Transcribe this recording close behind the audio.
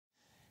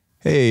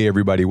Hey,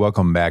 everybody.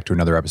 Welcome back to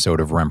another episode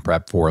of Rent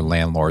Prep for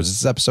Landlords. This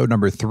is episode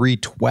number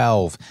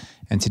 312.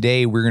 And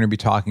today we're going to be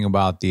talking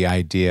about the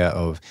idea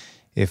of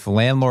if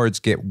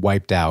landlords get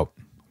wiped out,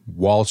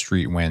 Wall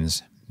Street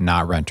wins,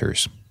 not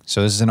renters.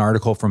 So this is an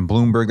article from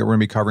Bloomberg that we're going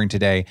to be covering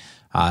today.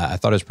 I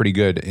thought it was pretty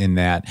good in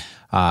that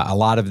a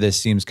lot of this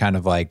seems kind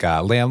of like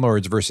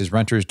landlords versus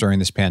renters during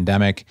this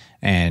pandemic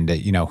and,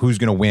 who's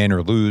going to win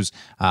or lose.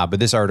 But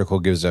this article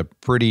gives a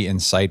pretty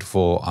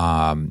insightful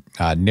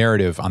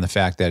narrative on the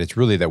fact that it's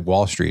really that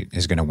Wall Street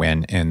is going to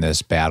win in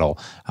this battle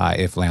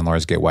if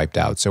landlords get wiped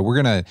out. So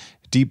we're going to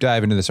deep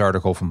dive into this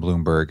article from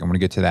Bloomberg. I'm going to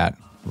get to that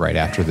right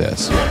after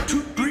this. 1,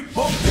 2, 3,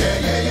 4.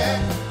 Yeah.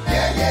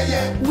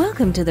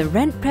 Welcome to the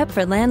Rent Prep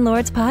for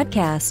Landlords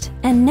podcast.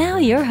 And now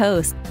your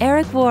host,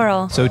 Eric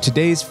Worrell. So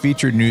today's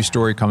featured news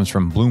story comes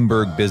from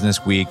Bloomberg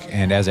Business Week.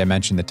 And as I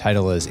mentioned, the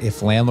title is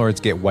If Landlords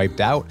Get Wiped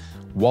Out,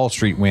 Wall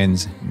Street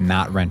Wins,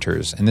 Not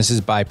Renters. And this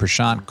is by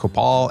Prashant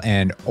Gopal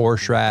and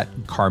Orshrat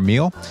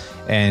Carmil.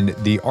 And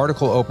the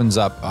article opens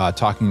up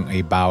talking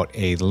about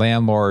a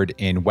landlord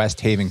in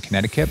West Haven,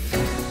 Connecticut.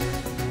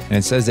 And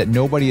it says that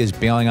nobody is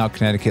bailing out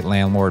Connecticut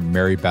landlord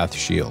Mary Beth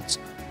Shields.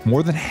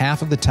 More than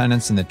half of the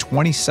tenants in the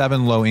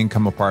 27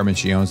 low-income apartments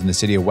she owns in the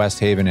city of West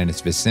Haven and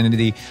its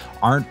vicinity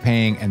aren't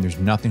paying, and there's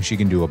nothing she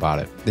can do about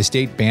it. The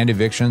state banned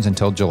evictions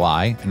until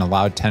July and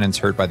allowed tenants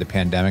hurt by the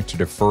pandemic to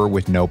defer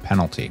with no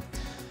penalty.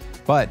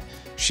 But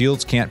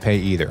Shields can't pay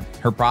either.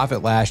 Her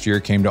profit last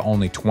year came to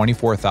only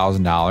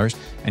 $24,000,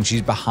 and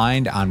she's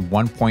behind on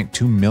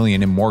 $1.2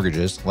 million in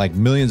mortgages. Like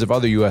millions of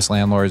other U.S.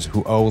 landlords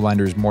who owe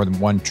lenders more than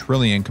 $1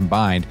 trillion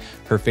combined,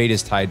 her fate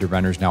is tied to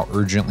renters now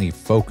urgently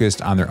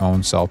focused on their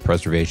own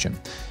self-preservation.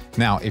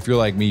 Now, if you're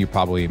like me, you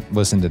probably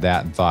listened to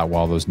that and thought,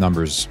 well, those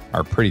numbers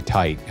are pretty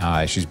tight.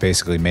 She's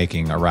basically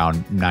making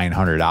around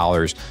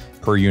 $900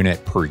 per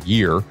unit per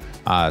year.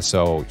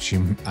 So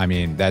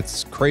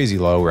that's crazy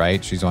low,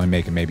 right? She's only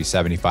making maybe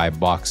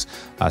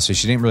 $75. So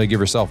she didn't really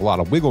give herself a lot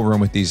of wiggle room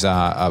with these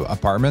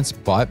apartments,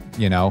 but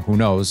who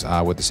knows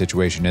what the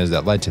situation is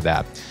that led to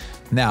that.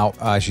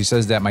 Now, she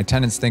says that my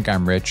tenants think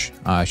I'm rich.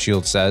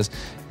 Shields says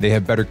they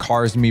have better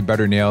cars than me,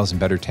 better nails, and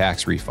better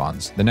tax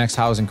refunds. The next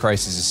housing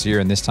crisis is here,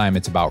 and this time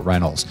it's about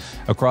rentals.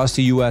 Across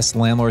the U.S.,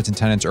 landlords and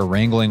tenants are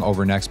wrangling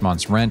over next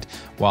month's rent,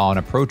 while an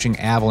approaching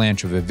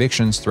avalanche of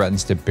evictions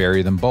threatens to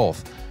bury them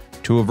both.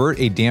 To avert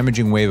a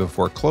damaging wave of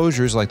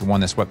foreclosures like the one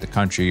that swept the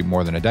country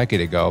more than a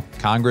decade ago,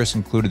 Congress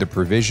included a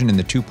provision in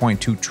the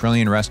 $2.2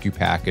 trillion rescue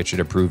package it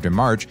approved in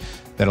March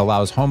that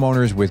allows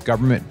homeowners with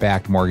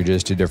government-backed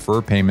mortgages to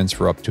defer payments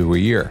for up to a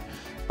year.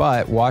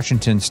 But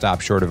Washington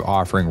stopped short of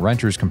offering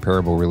renters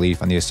comparable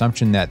relief on the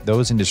assumption that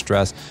those in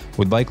distress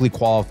would likely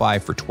qualify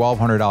for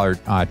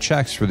 $1,200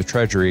 checks for the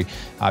Treasury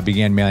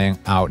began mailing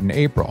out in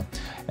April,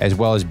 as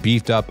well as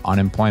beefed up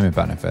unemployment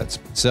benefits.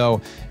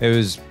 So it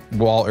was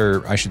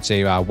Washington's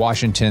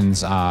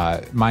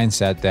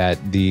mindset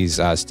that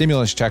these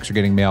stimulus checks are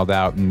getting mailed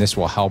out, and this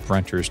will help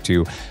renters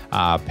to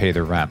pay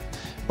their rent.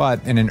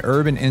 But in an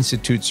Urban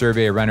Institute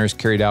survey of renters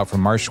carried out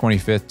from March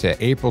 25th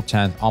to April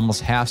 10th,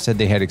 almost half said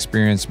they had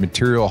experienced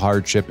material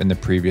hardship in the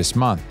previous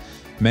month.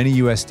 Many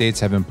U.S. states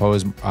have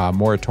imposed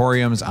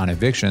moratoriums on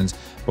evictions,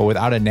 but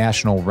without a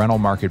national rental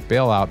market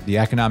bailout, the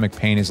economic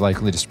pain is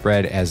likely to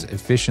spread as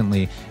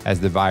efficiently as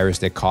the virus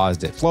that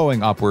caused it,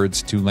 flowing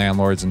upwards to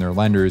landlords and their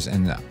lenders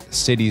and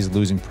cities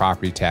losing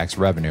property tax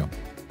revenue.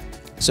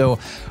 So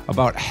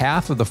about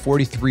half of the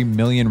 43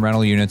 million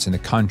rental units in the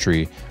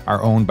country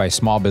are owned by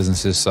small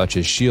businesses such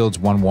as Shields'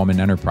 one-woman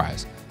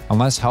enterprise.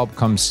 Unless help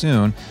comes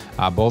soon,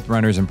 both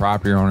renters and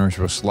property owners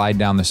will slide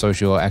down the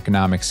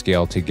socioeconomic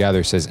scale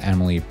together, says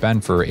Emily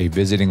Benfer, a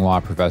visiting law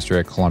professor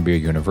at Columbia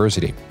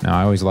University. Now,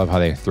 I always love how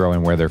they throw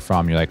in where they're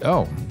from. You're like,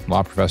 oh,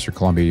 law professor,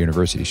 Columbia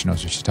University. She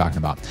knows what she's talking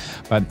about.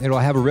 But it'll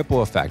have a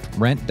ripple effect.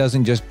 Rent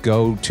doesn't just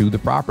go to the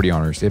property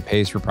owners. It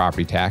pays for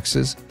property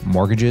taxes,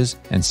 mortgages,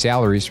 and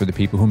salaries for the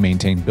people who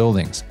maintain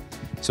buildings.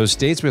 So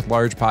states with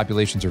large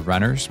populations of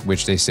renters,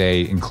 which they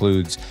say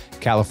includes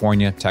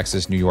California,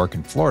 Texas, New York,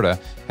 and Florida,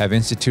 have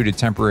instituted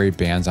temporary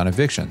bans on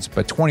evictions.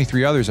 But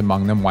 23 others,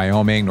 among them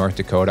Wyoming, North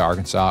Dakota,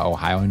 Arkansas,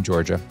 Ohio, and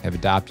Georgia, have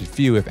adopted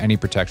few, if any,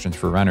 protections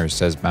for renters,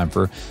 says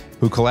Benfer,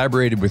 who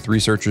collaborated with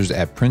researchers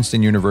at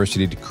Princeton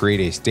University to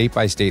create a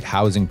state-by-state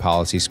housing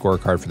policy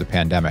scorecard for the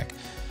pandemic.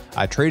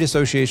 Trade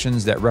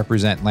associations that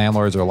represent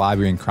landlords are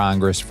lobbying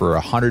Congress for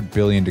 $100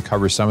 billion to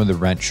cover some of the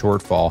rent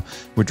shortfall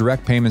with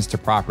direct payments to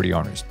property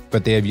owners,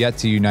 but they have yet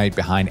to unite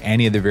behind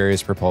any of the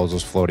various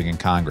proposals floating in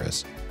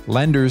Congress.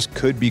 Lenders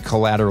could be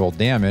collateral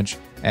damage,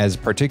 as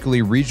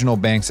particularly regional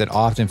banks that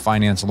often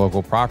finance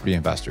local property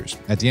investors.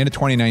 At the end of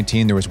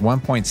 2019, there was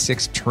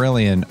 $1.6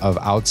 trillion of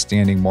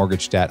outstanding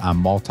mortgage debt on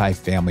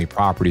multifamily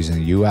properties in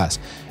the U.S.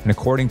 And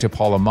according to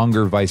Paula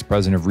Munger, Vice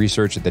President of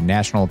Research at the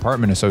National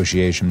Apartment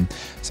Association,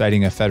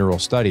 citing a federal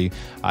study,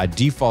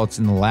 defaults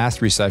in the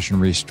last recession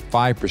reached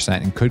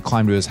 5% and could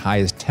climb to as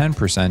high as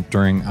 10%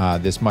 during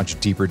this much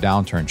deeper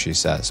downturn, she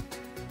says.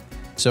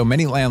 So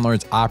many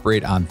landlords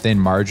operate on thin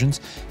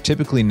margins,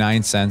 typically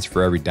 9 cents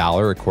for every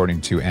dollar,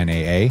 according to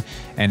NAA,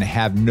 and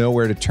have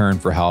nowhere to turn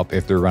for help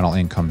if their rental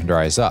income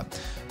dries up.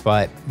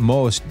 But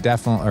most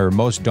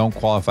don't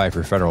qualify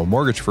for federal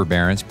mortgage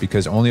forbearance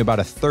because only about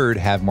a third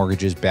have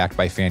mortgages backed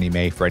by Fannie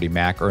Mae, Freddie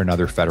Mac, or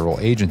another federal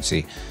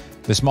agency.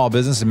 The Small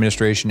Business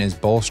Administration is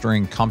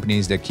bolstering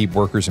companies that keep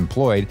workers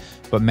employed,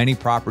 but many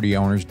property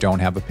owners don't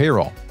have a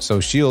payroll. So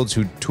Shields,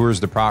 who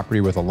tours the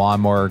property with a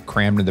lawnmower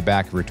crammed in the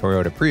back of her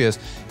Toyota Prius,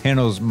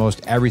 handles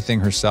most everything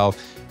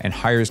herself and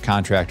hires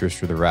contractors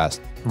for the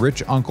rest.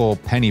 Rich Uncle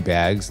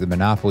Pennybags, the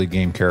Monopoly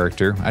game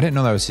character, I didn't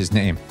know that was his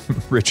name.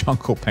 Rich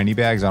Uncle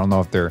Pennybags. I don't know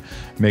if they're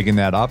making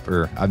that up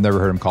or I've never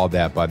heard him called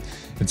that, but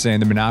it's saying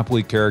the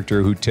Monopoly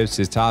character who tips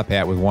his top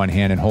hat with one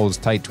hand and holds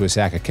tight to a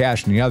sack of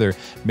cash in the other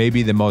may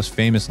be the most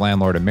famous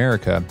landlord in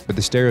America, but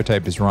the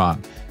stereotype is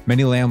wrong.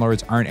 Many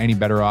landlords aren't any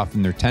better off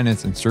than their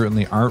tenants and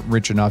certainly aren't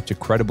rich enough to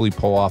credibly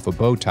pull off a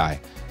bow tie,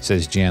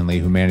 says Jan Lee,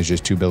 who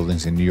manages 2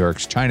 buildings in New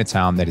York's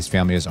Chinatown that his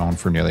family has owned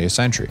for nearly a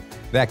century.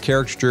 That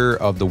caricature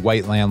of the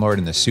white landlord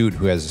in the suit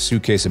who has a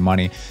suitcase of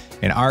money,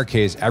 in our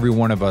case, every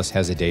one of us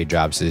has a day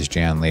job, says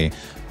Jan Lee,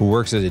 who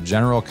works as a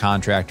general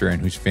contractor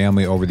and whose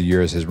family over the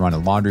years has run a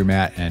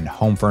laundromat and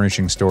home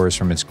furnishing stores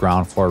from its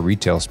ground floor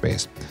retail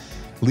space.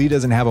 Lee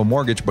doesn't have a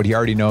mortgage, but he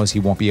already knows he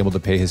won't be able to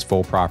pay his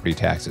full property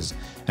taxes,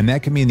 and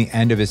that could mean the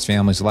end of his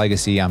family's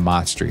legacy on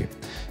Mott Street.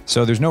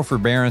 So there's no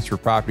forbearance for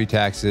property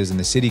taxes, and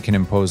the city can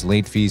impose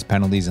late fees,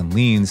 penalties, and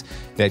liens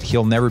that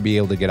he'll never be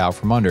able to get out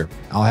from under.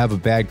 I'll have a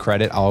bad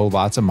credit, I'll owe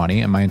lots of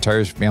money, and my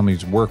entire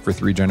family's work for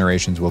 3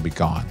 generations will be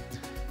gone.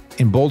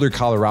 In Boulder,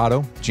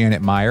 Colorado,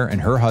 Janet Meyer and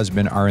her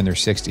husband are in their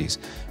 60s,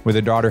 with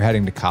a daughter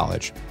heading to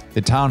college.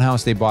 The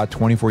townhouse they bought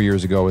 24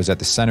 years ago is at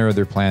the center of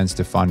their plans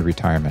to fund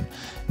retirement.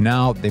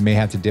 Now, they may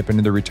have to dip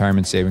into their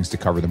retirement savings to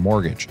cover the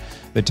mortgage.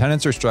 The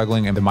tenants are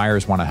struggling and the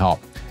Meyers want to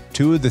help.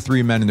 2 of the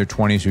 3 men in their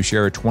 20s who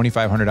share a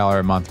 $2,500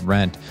 a month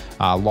rent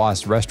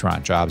lost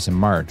restaurant jobs in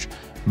March.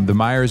 The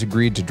Meyers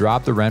agreed to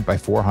drop the rent by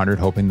 $400,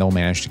 hoping they'll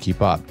manage to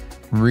keep up.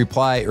 We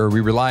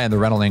rely on the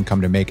rental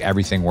income to make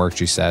everything work,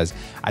 she says.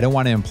 I don't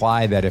want to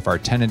imply that if our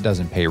tenant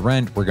doesn't pay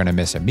rent, we're going to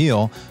miss a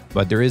meal,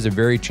 but there is a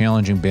very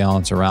challenging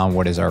balance around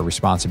what is our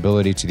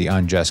responsibility to the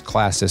unjust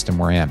class system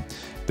we're in.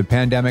 The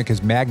pandemic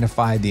has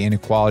magnified the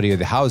inequality of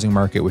the housing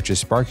market, which is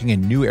sparking a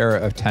new era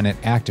of tenant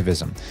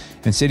activism.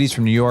 In cities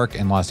from New York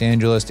and Los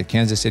Angeles to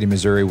Kansas City,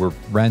 Missouri, where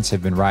rents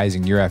have been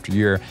rising year after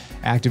year,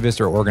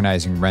 activists are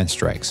organizing rent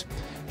strikes.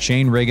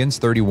 Shane Riggins,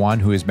 31,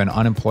 who has been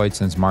unemployed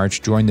since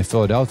March, joined the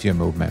Philadelphia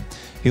movement.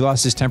 He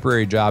lost his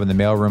temporary job in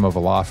the mailroom of a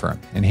law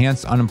firm.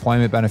 Enhanced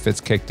unemployment benefits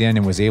kicked in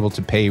and was able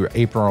to pay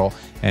April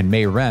and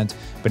May rent,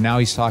 but now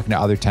he's talking to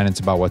other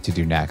tenants about what to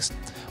do next.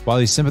 While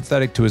he's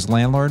sympathetic to his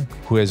landlord,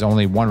 who has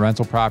only 1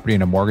 rental property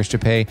and a mortgage to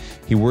pay,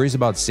 he worries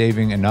about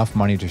saving enough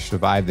money to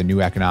survive the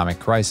new economic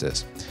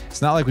crisis.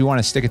 It's not like we want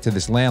to stick it to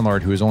this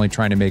landlord who is only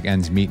trying to make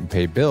ends meet and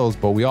pay bills,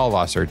 but we all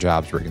lost our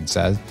jobs, Riggins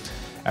says.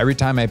 Every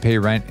time I pay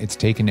rent, it's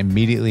taken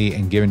immediately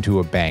and given to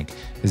a bank.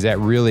 Is that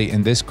really,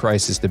 in this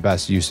crisis, the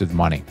best use of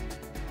money?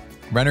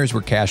 Renters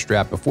were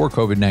cash-strapped before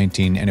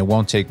COVID-19, and it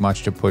won't take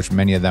much to push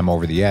many of them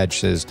over the edge,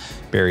 says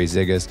Barry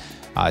Zigas,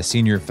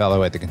 senior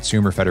fellow at the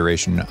Consumer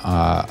Federation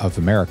of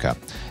America.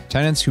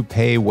 Tenants who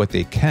pay what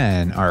they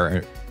can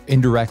are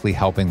indirectly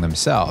helping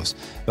themselves.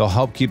 They'll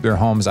help keep their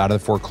homes out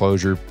of the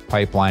foreclosure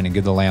pipeline and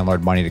give the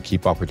landlord money to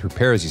keep up with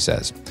repairs, he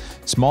says.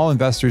 Small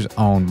investors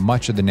own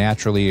much of the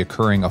naturally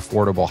occurring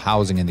affordable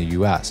housing in the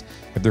U.S.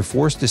 If they're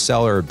forced to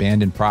sell or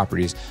abandon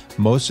properties,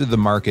 most of the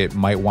market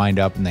might wind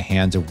up in the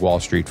hands of Wall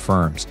Street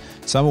firms,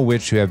 some of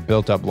which have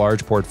built up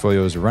large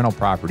portfolios of rental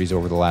properties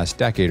over the last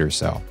decade or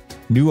so.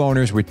 New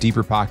owners with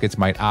deeper pockets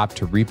might opt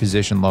to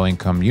reposition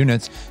low-income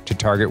units to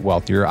target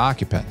wealthier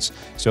occupants.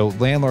 So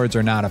landlords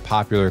are not a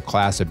popular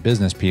class of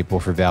business people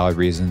for valid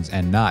reasons,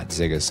 and not,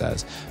 Ziga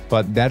says.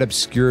 But that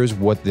obscures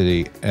what's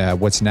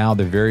now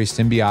the very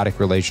symbiotic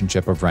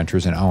relationship of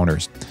renters and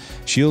owners.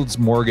 Shields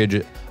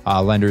mortgage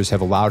lenders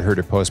have allowed her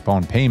to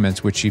postpone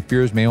payments, which she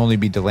fears may only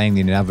be delaying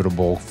the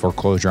inevitable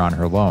foreclosure on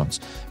her loans.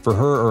 For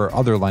her or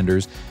other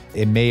lenders,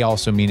 it may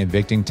also mean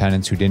evicting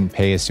tenants who didn't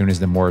pay as soon as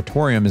the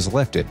moratorium is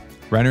lifted.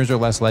 Renters are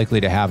less likely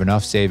to have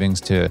enough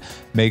savings to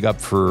make up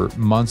for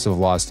months of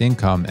lost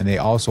income, and they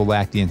also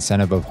lack the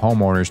incentive of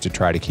homeowners to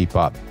try to keep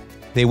up.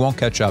 They won't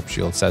catch up,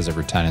 Shields says of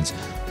her tenants.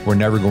 We're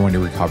never going to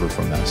recover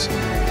from this.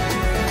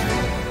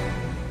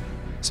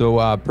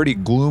 So pretty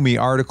gloomy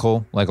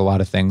article, like a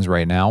lot of things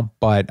right now.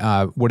 But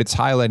what it's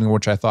highlighting,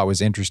 which I thought was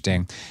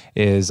interesting,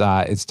 is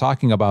it's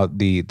talking about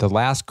the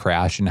last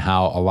crash and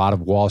how a lot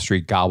of Wall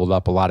Street gobbled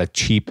up a lot of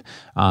cheap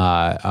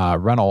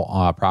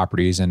rental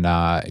properties and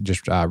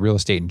just real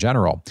estate in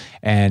general.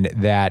 And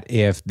that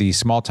if the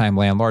small-time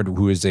landlord,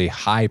 who is a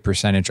high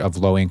percentage of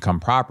low-income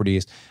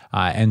properties,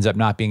 ends up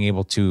not being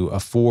able to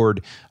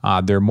afford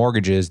their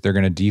mortgages, they're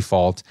going to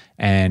default.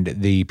 And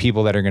the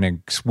people that are going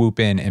to swoop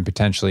in and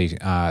potentially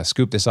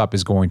scoop this up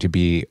is going to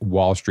be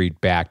Wall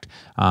Street-backed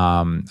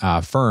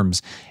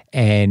firms.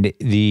 And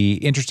the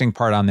interesting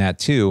part on that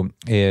too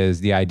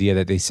is the idea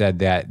that they said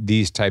that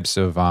these types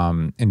of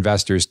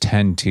investors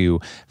tend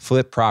to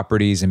flip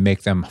properties and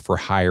make them for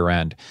higher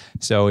end.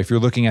 So if you're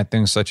looking at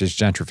things such as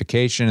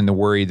gentrification and the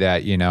worry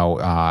that,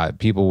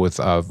 people with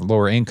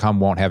lower income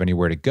won't have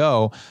anywhere to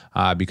go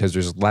because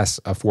there's less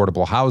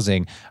affordable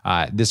housing,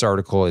 this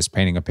article is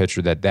painting a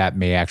picture that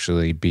may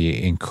actually be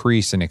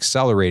increased and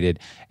accelerated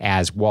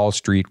as Wall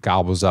Street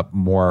gobbles up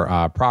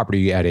more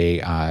property at a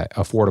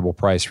affordable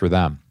price for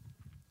them.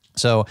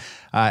 So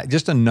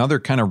just another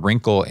kind of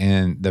wrinkle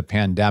in the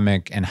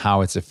pandemic and how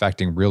it's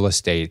affecting real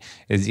estate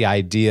is the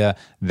idea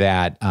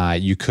that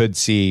you could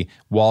see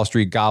Wall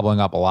Street gobbling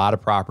up a lot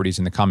of properties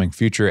in the coming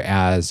future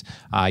as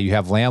you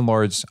have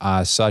landlords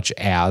such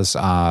as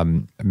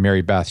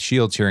Mary Beth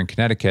Shields here in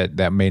Connecticut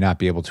that may not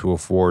be able to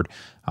afford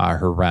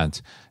her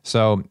rent.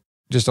 So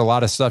just a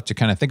lot of stuff to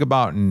kind of think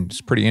about, and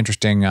it's pretty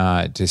interesting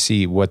to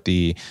see what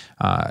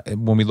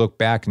when we look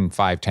back in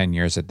 5-10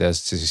 years at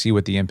this, to see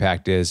what the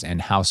impact is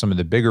and how some of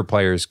the bigger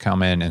players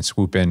come in and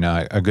swoop in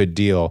a good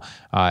deal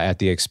at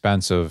the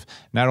expense of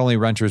not only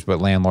renters,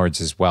 but landlords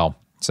as well.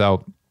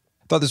 So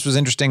I thought this was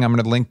interesting. I'm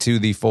going to link to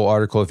the full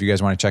article if you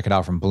guys want to check it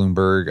out from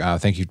Bloomberg.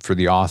 Thank you for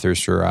the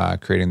authors for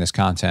creating this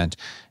content.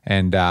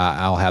 And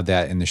I'll have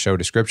that in the show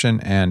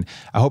description. And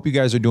I hope you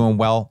guys are doing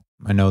well.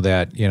 I know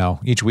that,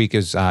 each week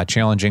is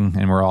challenging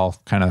and we're all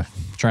kind of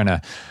trying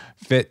to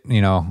fit,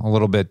 a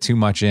little bit too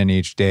much in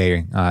each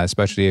day,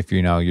 especially if,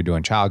 you're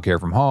doing childcare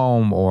from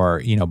home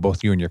or,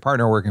 both you and your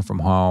partner working from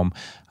home.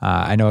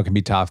 I know it can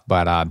be tough,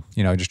 but,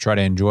 just try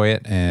to enjoy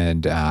it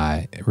and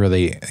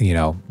really,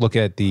 look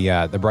at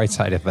the bright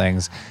side of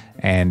things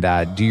and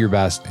do your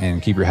best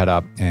and keep your head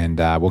up and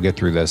we'll get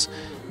through this.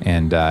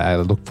 And I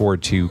look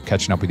forward to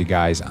catching up with you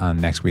guys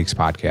on next week's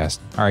podcast.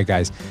 All right,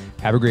 guys,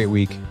 have a great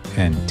week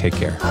and take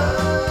care.